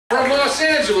From Los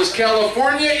Angeles,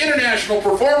 California, international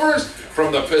performers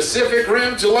from the Pacific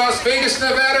Rim to Las Vegas,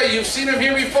 Nevada. You've seen them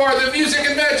here before. The music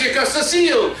and magic of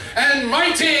Cecile and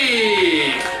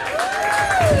Mighty.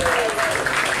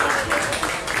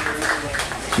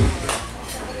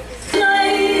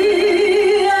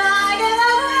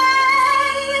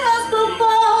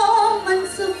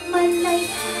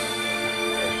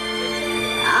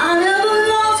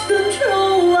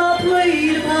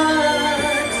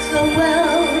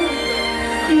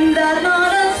 That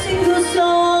not a single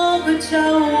song would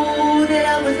show that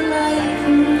I was alive.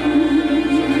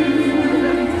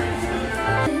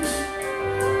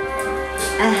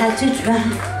 I had to try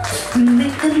to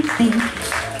make them think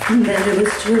that it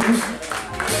was true.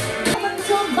 Moments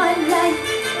of my life,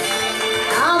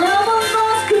 I never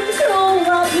lost control.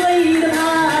 I played it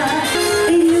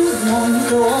high. You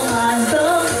want all my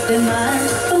love and my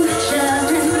ocean.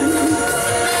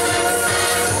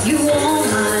 You want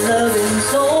my love and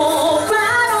soul.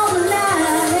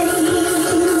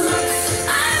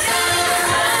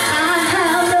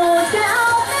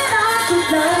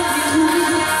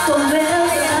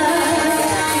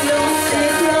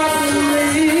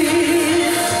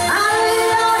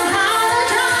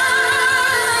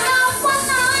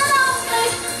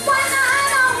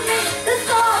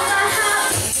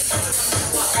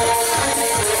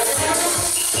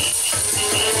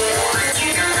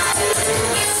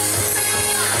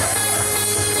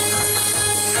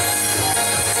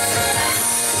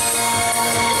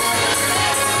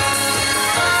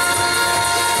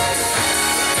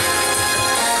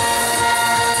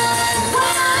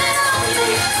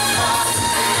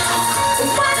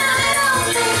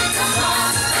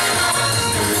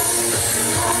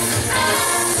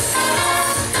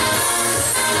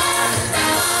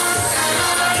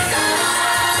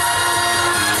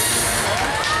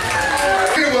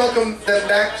 Welcome them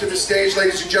back to the stage,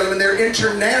 ladies and gentlemen. They're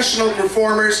international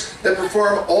performers that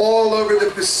perform all over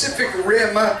the Pacific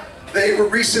Rim. They were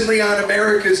recently on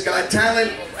America's Got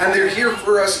Talent, and they're here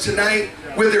for us tonight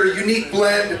with their unique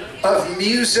blend of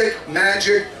music,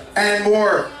 magic, and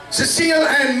more. Cecile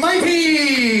and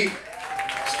Mighty!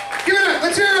 Give it up,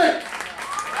 let's hear it!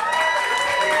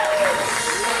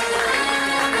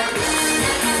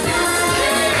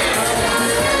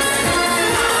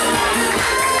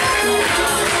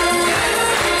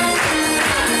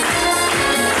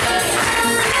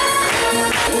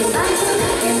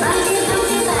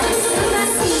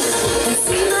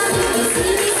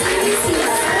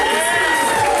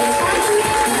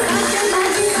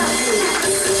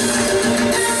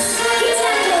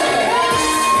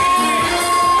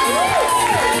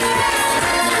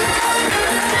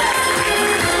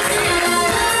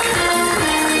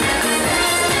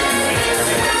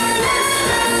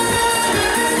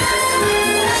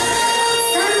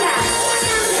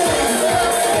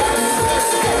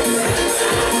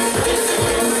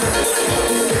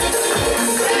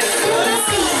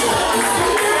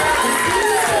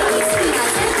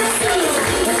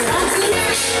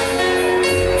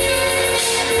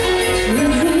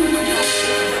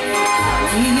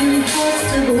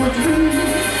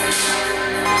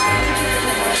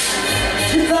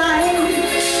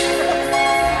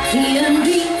 The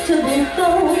unbeatable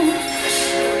goal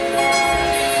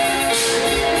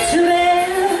to bear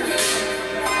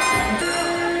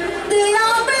the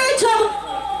unbeatable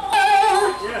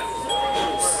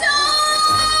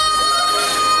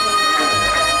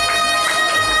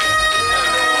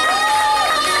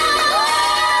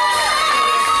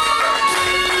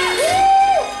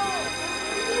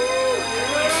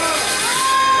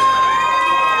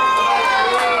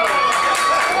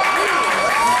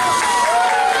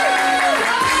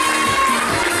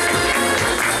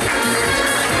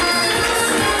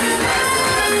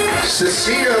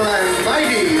Cecile and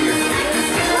Mighty.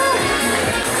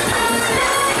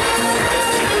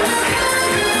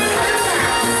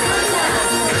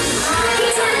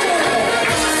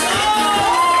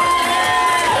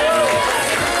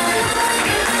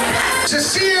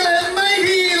 Cecile and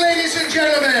Mighty, ladies and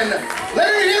gentlemen.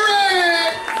 Let me hear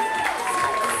it.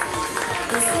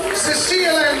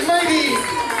 Cecile and Mighty.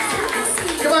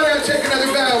 Come on out, take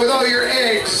another bow with all your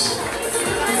eggs.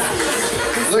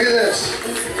 Look at this.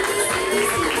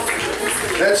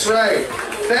 That's right.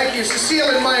 Thank you, Cecile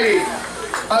and Mighty.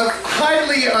 A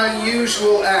highly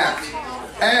unusual act.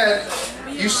 And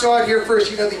you saw it here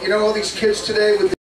first. You know all these kids today with